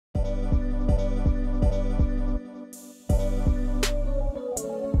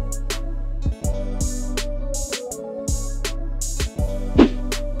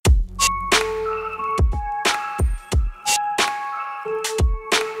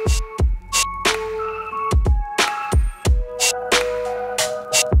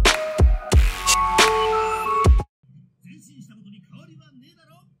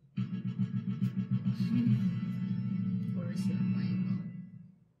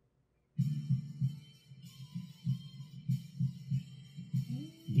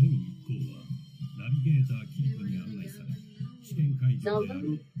はキリトに案内され、試験会場であ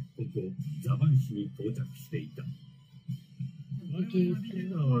るここザバン市に到着していた。我々ナビゲー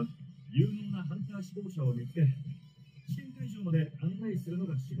ターは有能なハンター志望者を見つけ、試験会場まで案内するの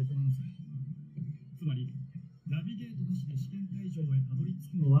が仕事なのさ。つまりナビゲートなしで試験会場へたどり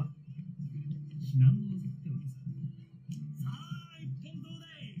着くのは至難の業ってわけさ。さあ一本どうだ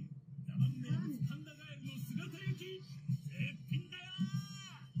い。ザバン名物パンダガエルの姿焼き絶品だよ。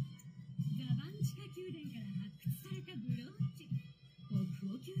ザバン地下宮殿から発掘されたブローチ、国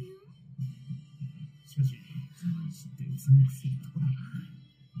宝級よ。しかしザバン市ってうさんくせえとこだな。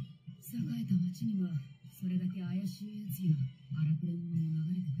栄えた町にはそれだけ怪しいやつや荒くれ者も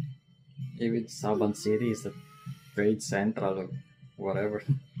流れてくる。If it's Saban City, is a trade central or whatever.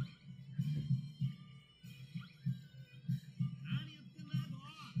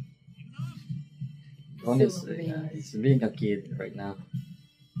 Gon is he's being a kid right now.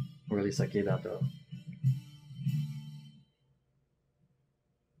 Well, he's a kid after all.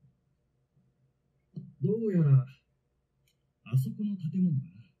 どうやらあそこの建物だ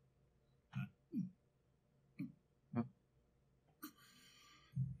な。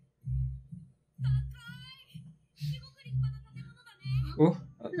Oh,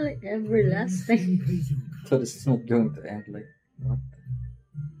 Like everlasting. so this is not going to end like what?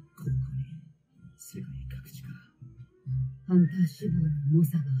 世界各地からハンター志望の猛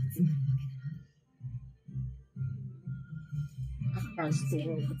者が集まるわけだな。 Across the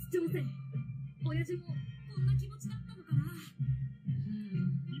world. 初挑戦。親父もこんな気持ちだったのかな。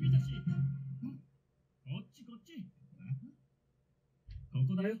君たち、こっちこっち。こ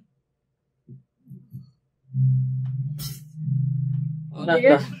こだよ。 Oh, not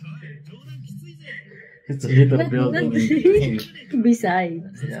the. It's a little building.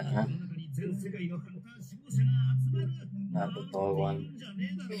 Besides. Yeah, not the tall one.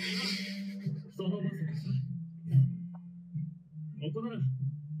 ここなら応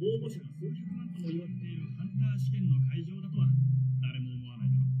募者が数百万とも言われているハンター試験の会場だとは誰も思わない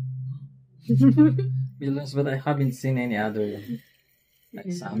だろう。 Billions, but I haven't seen any other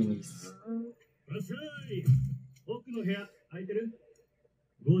examinees. らっしゃい。奥の部屋空いてる？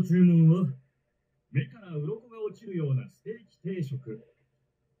ご注文は目から鱗が落ちるようなステーキ定食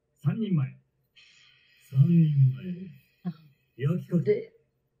3人前。3人前。焼きかけ。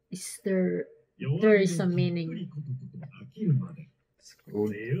Is there is a meaning? It's good.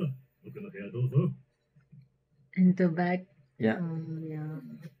 And the back. Yeah. Yeah.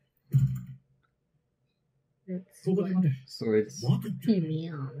 That's So what it's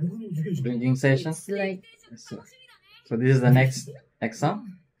premium. drinking session. It's like So this is the next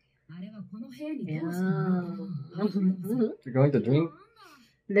exam. あれはこの部屋に yeah. どうしたの？ You're going to drink.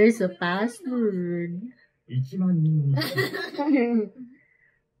 There's a password. 1万人。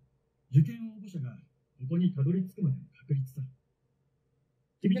受験応募者がここにたどり着くまでの確率さ。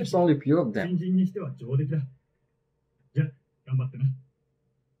君た There's ちは only few of 新 them. 人にしては上出来だ。じゃあ頑張ってな。あ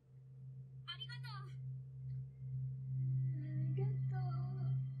りがとう。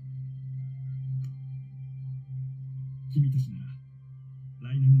君たちなら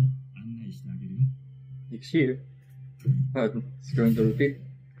来年も案内してあげるよ。 Next year. But it's going to repeat.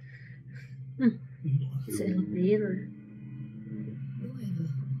 It's elevator. どうやら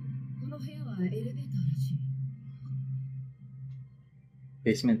この部屋はエレベーターらしい。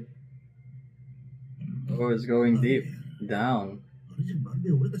 Basement. Oh, it's going deep down. あれじゃまる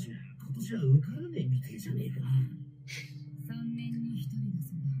で俺たち今年は受からねえみたいじゃねえか。 3年に1人だ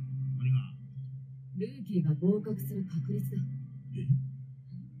そうだ。何が？ルーキーが合格する確率だ。え？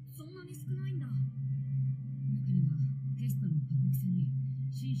そんなに少ないんだ。中にはテストの過酷さに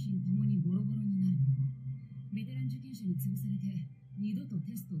心身ともにボロボロになる者、ベテラン受験者に潰されて二度と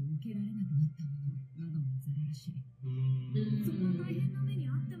テストを受けられなくなった者などもざららしい。そんな大変な目に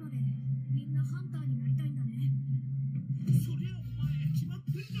あってまでみんなハンターになりたいんだね。そりゃお前決まっ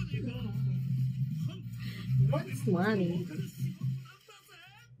てんじゃねえか。 What's money?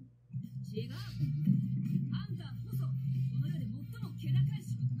 違う。ハンターこそこの世で最も気高い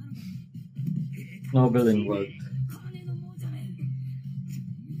仕事なのだ。 Noble in world. 金の亡者ね。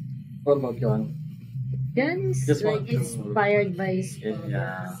 What about Gon? Gun is Just like want to- inspired by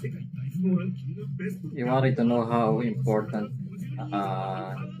Yeah. You wanted to know how important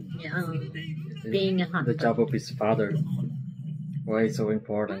yeah, being a the hunter. job of his father. Why it's so ハン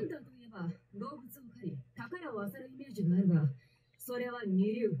important. ターといえば動物を狩り宝を漁るイメージがあるが、それは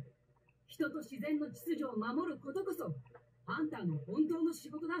二流。人と自然の秩序を守ることこそハンターの本当の仕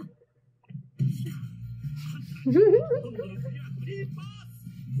事だ。 貴重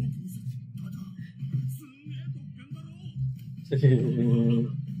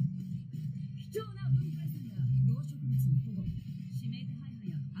な文化遺産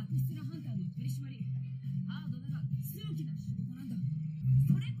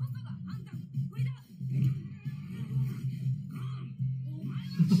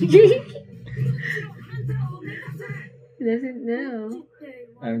He doesn't know.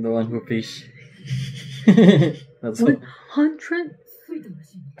 I'm the one who fish. That's all. 100?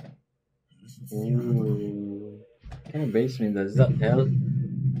 Ooh. What kind of basement is that? Hell?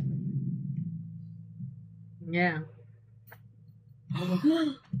 Yeah.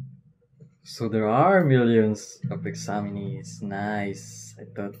 So there are millions of examinees. Nice. I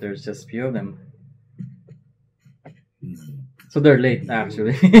thought there's just few of them. So they're late,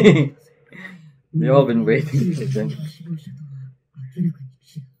 actually. They all been waiting for them.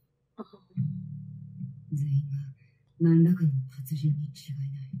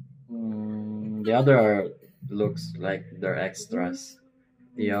 The other are, looks like they're extras.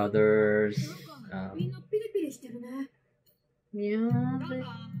 The others, Yeah, but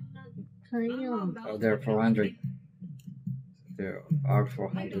kind of. oh, they're 400. There are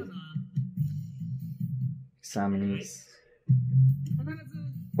 400 examinees.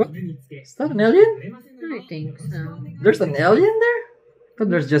 What? Is that an alien? I think so. There's an alien there? I thought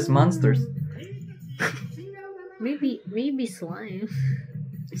there's just monsters. Maybe slime.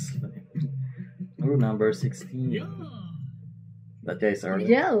 Oh, number 16. That guy's early.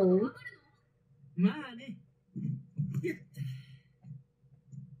 Yo.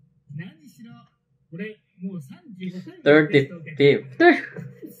 35th.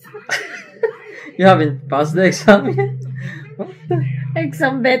 You haven't passed the exam yet? What the?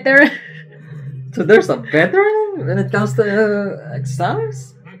 Exam better. So there's a veteran when it comes to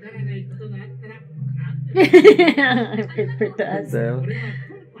exams? I prefer to ask. The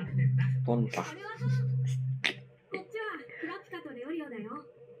Ponta. こっちはクラピカとレオリオだよ。ね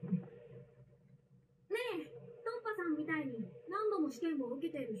え、トンパさんみたいに何度も試験を受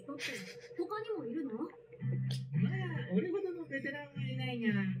けている人って他にもいるの？まあ、俺ほどのベテランはいない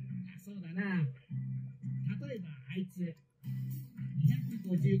が、そうだな。例えばあいつ、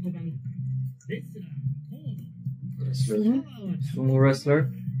255番、レスラー、フォード。 Sumo wrestler?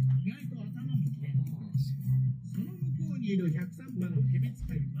 意外と頭も切れる。その向こうにいる103番のヘビ使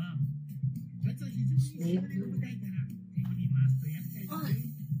いは、こいつは非常にそれを歌いたら敵に回すと厄介だね。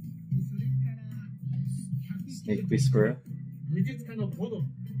それから、 Snake Whisperer? 武術家のポド、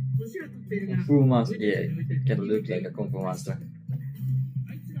年は取っているが、 Kung Fu Master. Yeah, kinda look like a Kung Fu Master. あ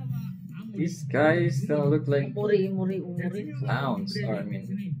いつらは These guys kinda look like Umuri. clowns, or I mean,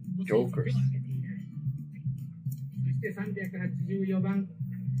 jokers. そして384番、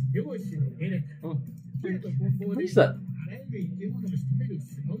漁師のゲレタ。 Oh, 剣と棍棒 what で is that? あらゆる生き物を仕留める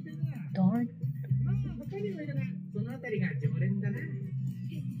凄腕だ。 Darn. まあ、他にもいるが、そのあたりが常連だな。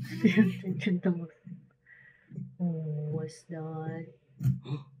 Oh, what's that?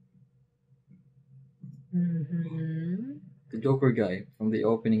 Mm-hmm. The Joker guy from the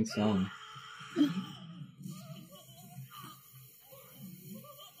opening song.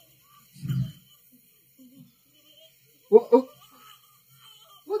 Whoa, oh.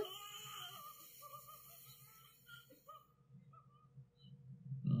 What?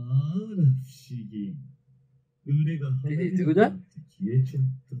 あら不思議。腕が Did he do that? 消えちゃっ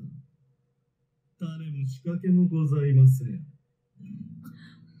た。種も仕掛けもございません。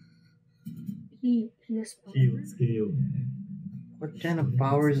 He has 気を power. つけようね。 What kind of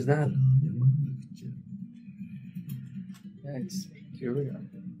power is that? やまなくちゃ。 Yeah, it's peculiar.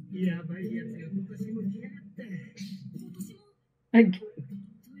 やばいやつが今年も来やがって。今年も Ag- という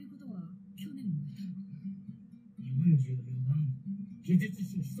ことは、去年もいたのか。44番、技術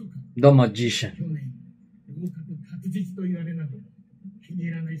士密か。 The Magician. 去年、合格確実と言われながら、気に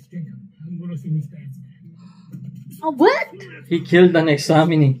入らない試験官を半殺しにしたやつだ。 Oh, what? He killed an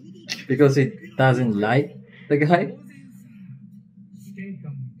examinee because he doesn't like the guy. 試験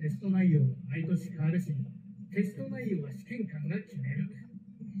官もテスト内容は毎年変わるし、テスト内容は試験官が決める。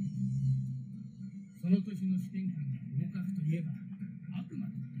その年の試験官が合格といえば、あくま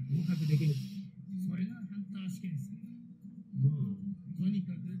で合格できる。それがハンター試験さ。とに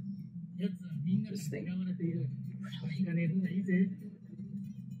かく、奴はみんなから嫌われている。しかねえ方がいいぜ。確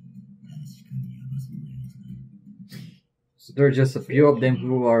かにやばそうなやつだ。 So there are just a few of them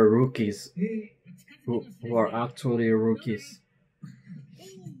who are rookies, who are actually rookies. こ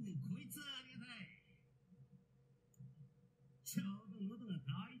いつはありがたい。ちょうど喉が渇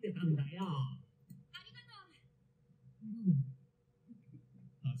いてたんだよ。ありがとう。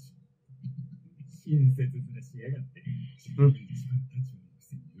親切面しやがって。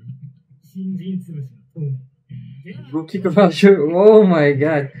新人潰しのトーン。 Rookie crusher. Oh my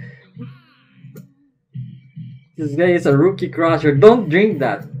god. This guy is a rookie crusher. Don't drink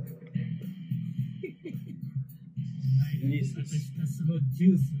that. 発したそのジ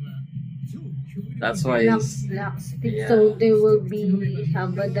ュースは That's why he's... laxative, Yeah. so they will be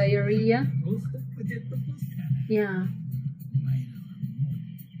have a diarrhea. Yeah.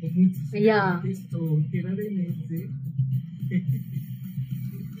 Yeah.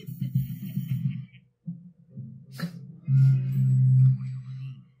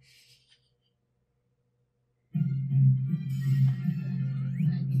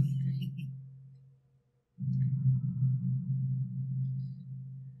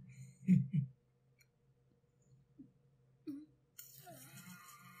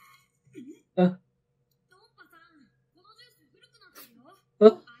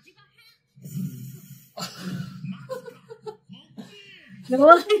 No.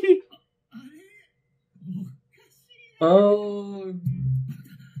 Oh,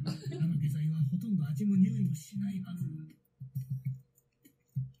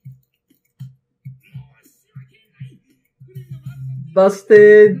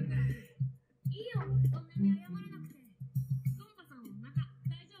 busted. いいよ、そんなに謝らなくて。トンパさん、お腹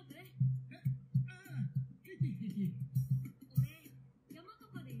大丈夫？俺、山と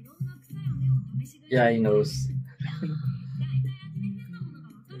かでいろんな草や芽を試し食い Yeah, he knows. 大体味で変なものが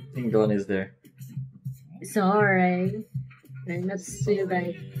わかる I think Gon is there. It's alright. They're not too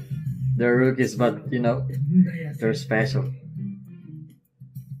bad. They're rookies, but you know, they're special.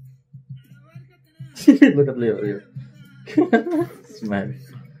 Look at Leorio. Smile.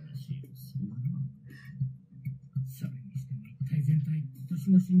 それにしても一体全体今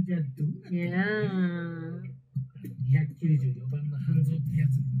年の新人はどうなってる Yeah. 294番の半蔵ってや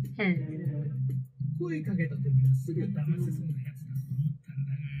つも And 声かけた時はすぐ騙せそうなやつだと思ったん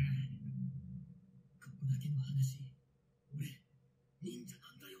だが、ここだけの話、俺忍者な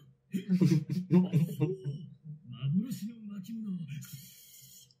んだよ。幻の巻物。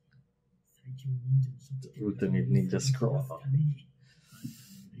最強忍者のショット Ultimate Ninja Scroll.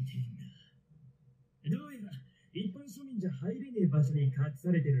 どうやら一般庶民じゃ入れねえ場所に隠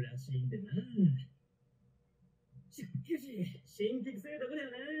されてるらしいんでな。しかし、新規性だけだ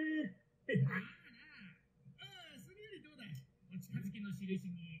よね。それよりどうだ、お近づきの印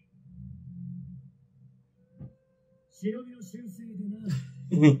に。忍びの習性でな、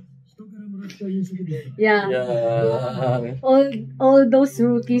人からもらった飲食物。 yeah. Yeah. All those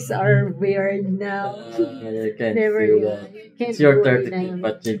rookies are weird now. You can't Never do you that. can't It's your do turn it to pick, now.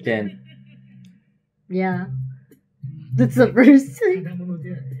 but you can't. Yeah. That's the first thing. ただもの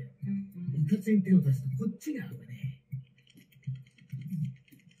ではね、うかつに手を出すとこっちが危ねえ。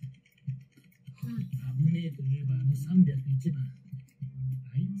危ねえといえば301番。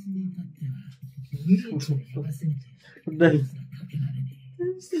あいつに至っては、無理をやらせにて、 They かけられねえ。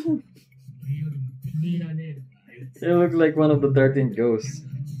それよりも気に入らねえのはあいつ。 look like one of the 13 ghosts.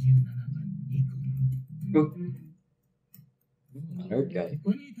 87番ニコ。 Oh. Okay.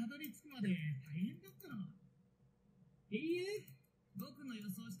 ここにたどり着くまで大変だったの。いいえ、僕の予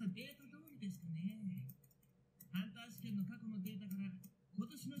想したデータ通りでしたね。ハンター試験の過去のデータから今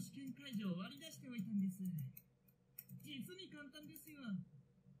年の試験会場を割り出しておいたんです。実に簡単ですよ。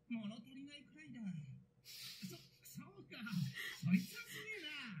物足りないくらいだ。そうか。そいつはすげえ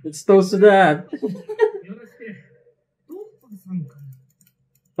な。 It's close to that. よろしく。トンパさんか。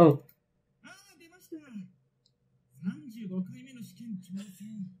 Oh. ああ、出ました。35回目の試験挑戦。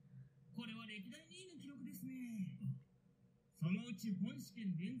これは歴代2位の記録ですね。そのうち本試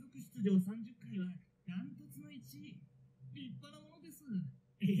験連続出場30回はダントツの1位。立派なものです。い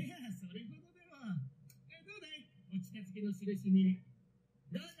や、それほどでは。どうだい、お近づきの印に。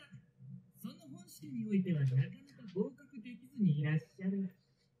どうだ、その本試験においてはなかなか合格できずにいらっしゃる。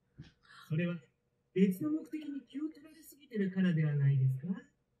それは別の目的に気を取られすぎてるからではないですか。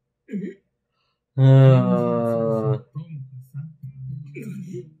え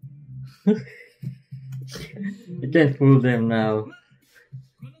You can't fool them now.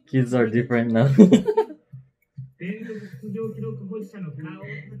 Kids are different now.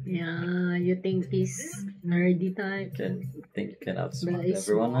 Yeah, you think he's nerdy type? Think you can But outsmart he's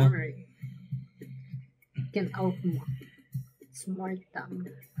everyone now? smart. Can outsmart them.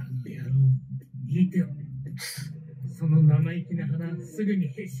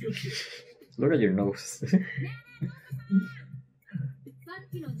 Look at your nose. さっ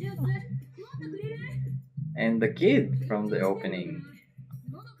きのジュース、飲んでくれる？ And the kid from the opening.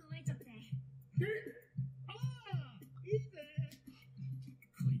 喉乾いちゃって。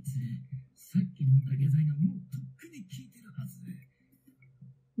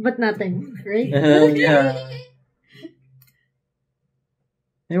 But nothing, right? Yeah.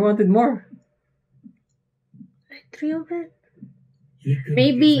 He wanted more. 3 of it?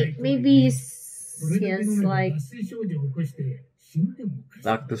 Maybe he has like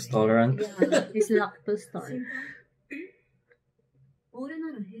Lactose tolerant. Yeah, he's lactose tolerant. 俺な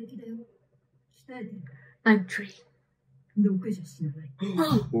ら平気だよ。鍛えてる。 I'm trained. 毒じゃ死なない。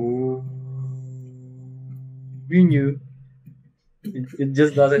 Oh, we knew. It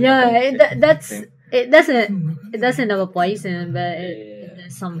just doesn't. Yeah, that's Same. it doesn't have a poison, but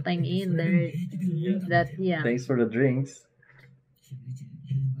there's something in there that yeah. Thanks for the drinks.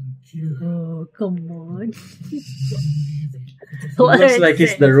 Oh come on. Looks like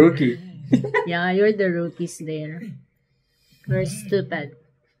he's the rookie. Yeah, you're the rookies there. We're stupid.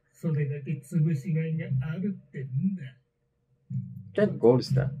 それだけ潰しがいがあるってんだ。 What kind of goal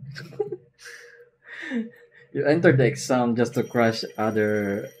is that? You entered the exam just to crush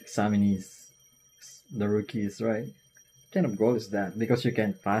other examinees, the rookies, right? What kind of goal is that? Because you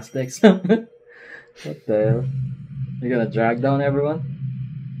can't pass the exam? What the hell? You're gonna drag down everyone?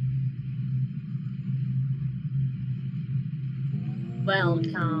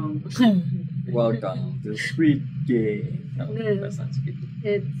 Welcome. Welcome to Squid Game. No, No. that's not Squid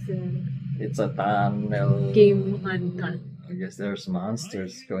Game. It's It's a tunnel. game hunter. I guess there's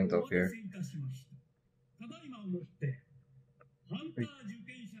monsters going to appear. Wait.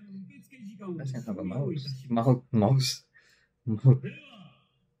 Doesn't have a mouse. Mouse.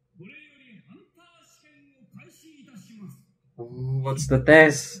 Ooh, what's the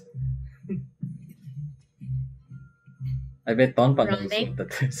test? I bet Tonpa knows what the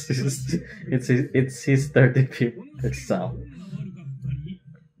test is. It's his 35th exam.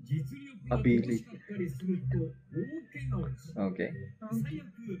 Ability. Okay.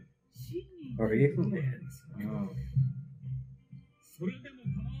 Or evil. Oh. それでも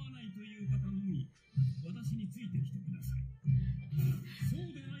構わないという方のみ私についてきてください。そ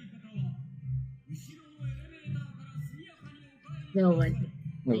うでない方は後ろのエレベーターから速やかにお帰り No one.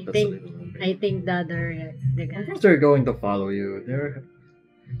 No, I that's a think little bit. I think the other the Of guy. course they're going to follow you.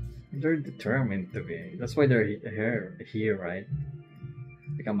 They're determined to be. That's why they're here, right?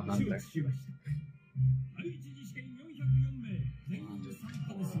 Become a hunter. しました。第一次試験404名全員参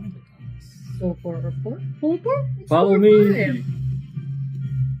加ですね。 Four? It's Follow 4 or me. 5.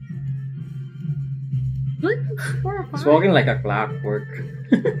 What? 4 or 5? He's walking like a clockwork.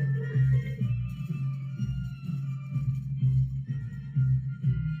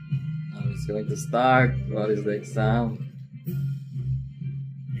 Now it's going to start. What is the exam?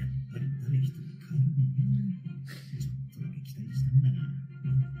 やっぱり誰一人変わるね。ちょっとだけ期待したんだな。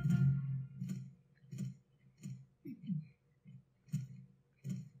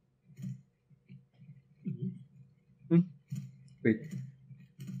 Wait.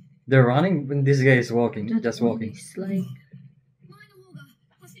 They're running when this guy is walking. Just walking. It's like 前の方が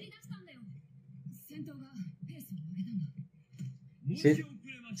走り出したんだよ。先頭がペースを上げたんだ。 See?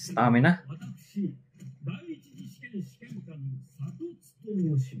 Stamina. 私、第一次試験試験官の佐藤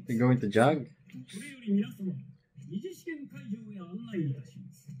と申します。 You're going to jog? これより皆様、二次試験会場へ案内いたしま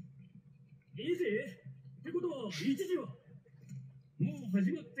す。いいぜ。ってことは、一次はもう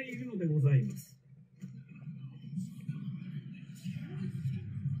始まっているのでございます。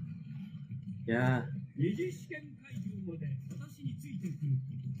 Yeah. 二次試験会場まで私についてくるこ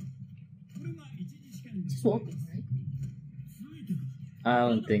と。これが一次試験です。 swap, right? ついてくる。 I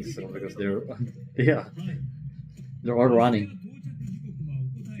don't think so because yeah, はい。 they're all running. 到着時刻はお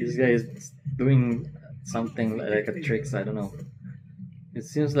答え This guy is doing something like a tricks. I don't know. It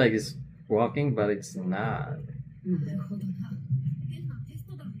seems like he's walking, but it's not. なるほどな。変なテス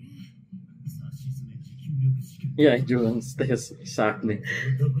トだね。さしずめ持久力試験。 Yeah, Julian's test exactly.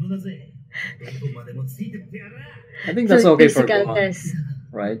 ところだぜ。どこまでもついてってやら。 I think that's okay for Physical Gohan, test.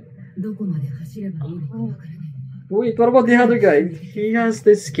 right? どこまで走ればいいのかわからない。 Wait, what about the other guy? He has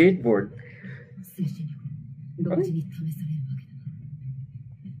this skateboard. 精神力同時に試されるわけだ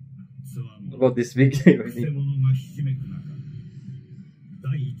な。つわも What about this big guy? くせ者がひしめく中、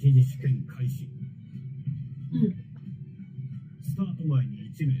第一次試験開始。スタート前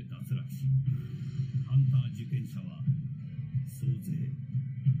に1名脱落し、ハンター受験者は総勢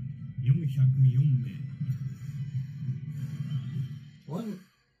404名。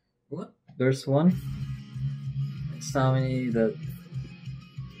 What? There's one? How many that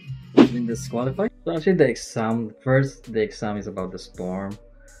has been disqualified? So actually the exam, first the exam is about the storm.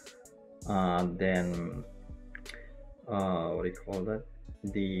 Then what do you call that?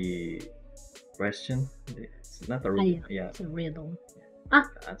 The question? It's not a riddle. Yeah. It's a riddle.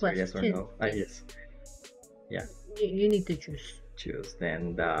 Answer yes or question. no. Yes. You need to choose Choose.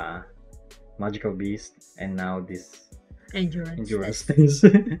 Then the magical beast and now this endurance. test.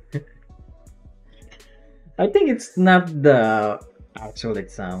 I think it's not the actual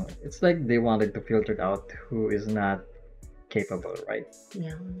exam. It's like they wanted to filter out who is not capable, right?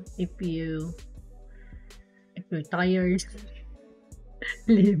 Yeah. If you're tired,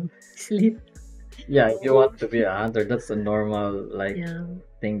 live, sleep. Yeah, if you want to be a hunter, that's a normal like Yeah.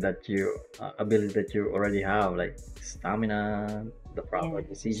 thing that you ability that you already have, like stamina, the proper Yeah.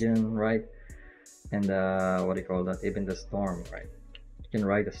 decision, right? And what do you call that? Even the storm, right? You can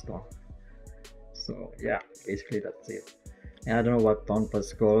ride the storm. So yeah, basically that's it. And I don't know what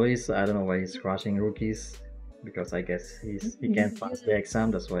Tonpa's goal is. I don't know why he's rushing rookies, because I guess he can't pass the exam.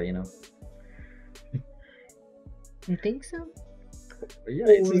 That's why, you know. You think so? Yeah,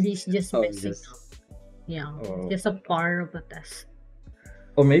 Or he's just oh, messing just- up. Yeah. Oh. Just a part of a test.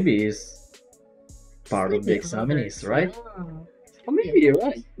 or maybe he's part of Like the others, examinees, right? yeah. Or maybe you're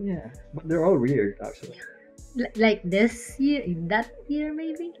right. Yeah, but they're all weird actually. Like this year, in that year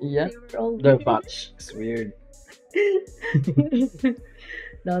maybe? Yeah, They were all their weird. batch is weird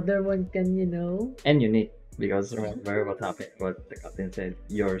The other one can, and unique, because remember what happened? What the captain said?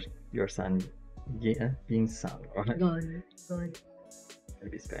 Your son, yeah, being son, right? gone.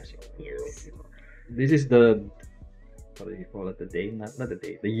 Maybe special. Yes. This is the, what do you call it? The day, not the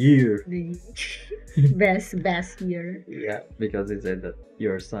day, the year. The best year. Yeah, because it said that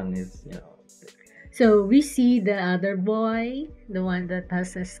your son is, So we see the other boy, the one that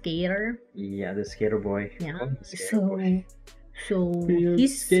has a skater. yeah, the skater boy. Yeah. Oh, the skater boy. So Weird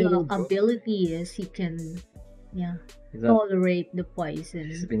his skater boy. ability is he can, He's, not, tolerate the he's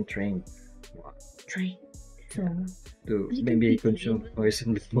poison. been trained Train. So to He can maybe be consume trained.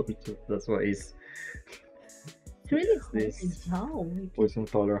 poison before, so that's why he's it's really hard. this How? poison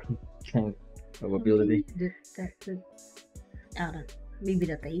tolerant kind of ability. I don't know. Maybe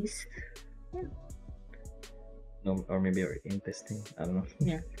the taste. No, or maybe our intestine. I don't know.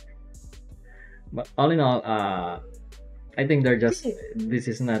 Yeah. But all in all, I think they're just. This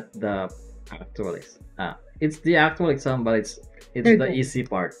is not the actual exam. It's the actual exam, but it's They're the good. easy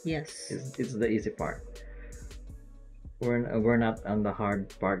part. Yes. It's the easy part. We're not on the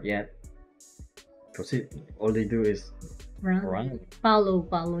hard part yet. Because all they do is run,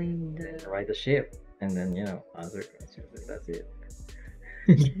 Following the. ride the ship, and then answer questions. And that's it.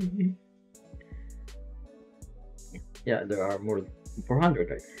 Yeah, there are more than 400,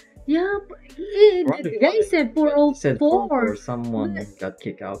 right? Yeah, but the guy said Said 404. someone got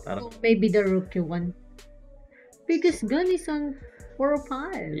kicked out. I don't know. Maybe the rookie one. Because Gun is on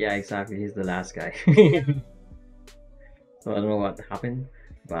 405. Yeah, exactly. He's the last guy. So I don't know what happened,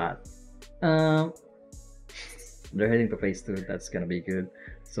 but they're heading to phase 2. That's gonna be good.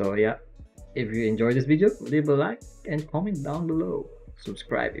 So yeah, if you enjoyed this video, leave a like and comment down below.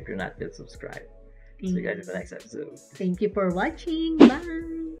 Subscribe if you're not yet subscribed. See you guys in the next episode. Thank you for watching.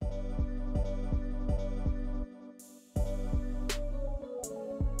 Bye.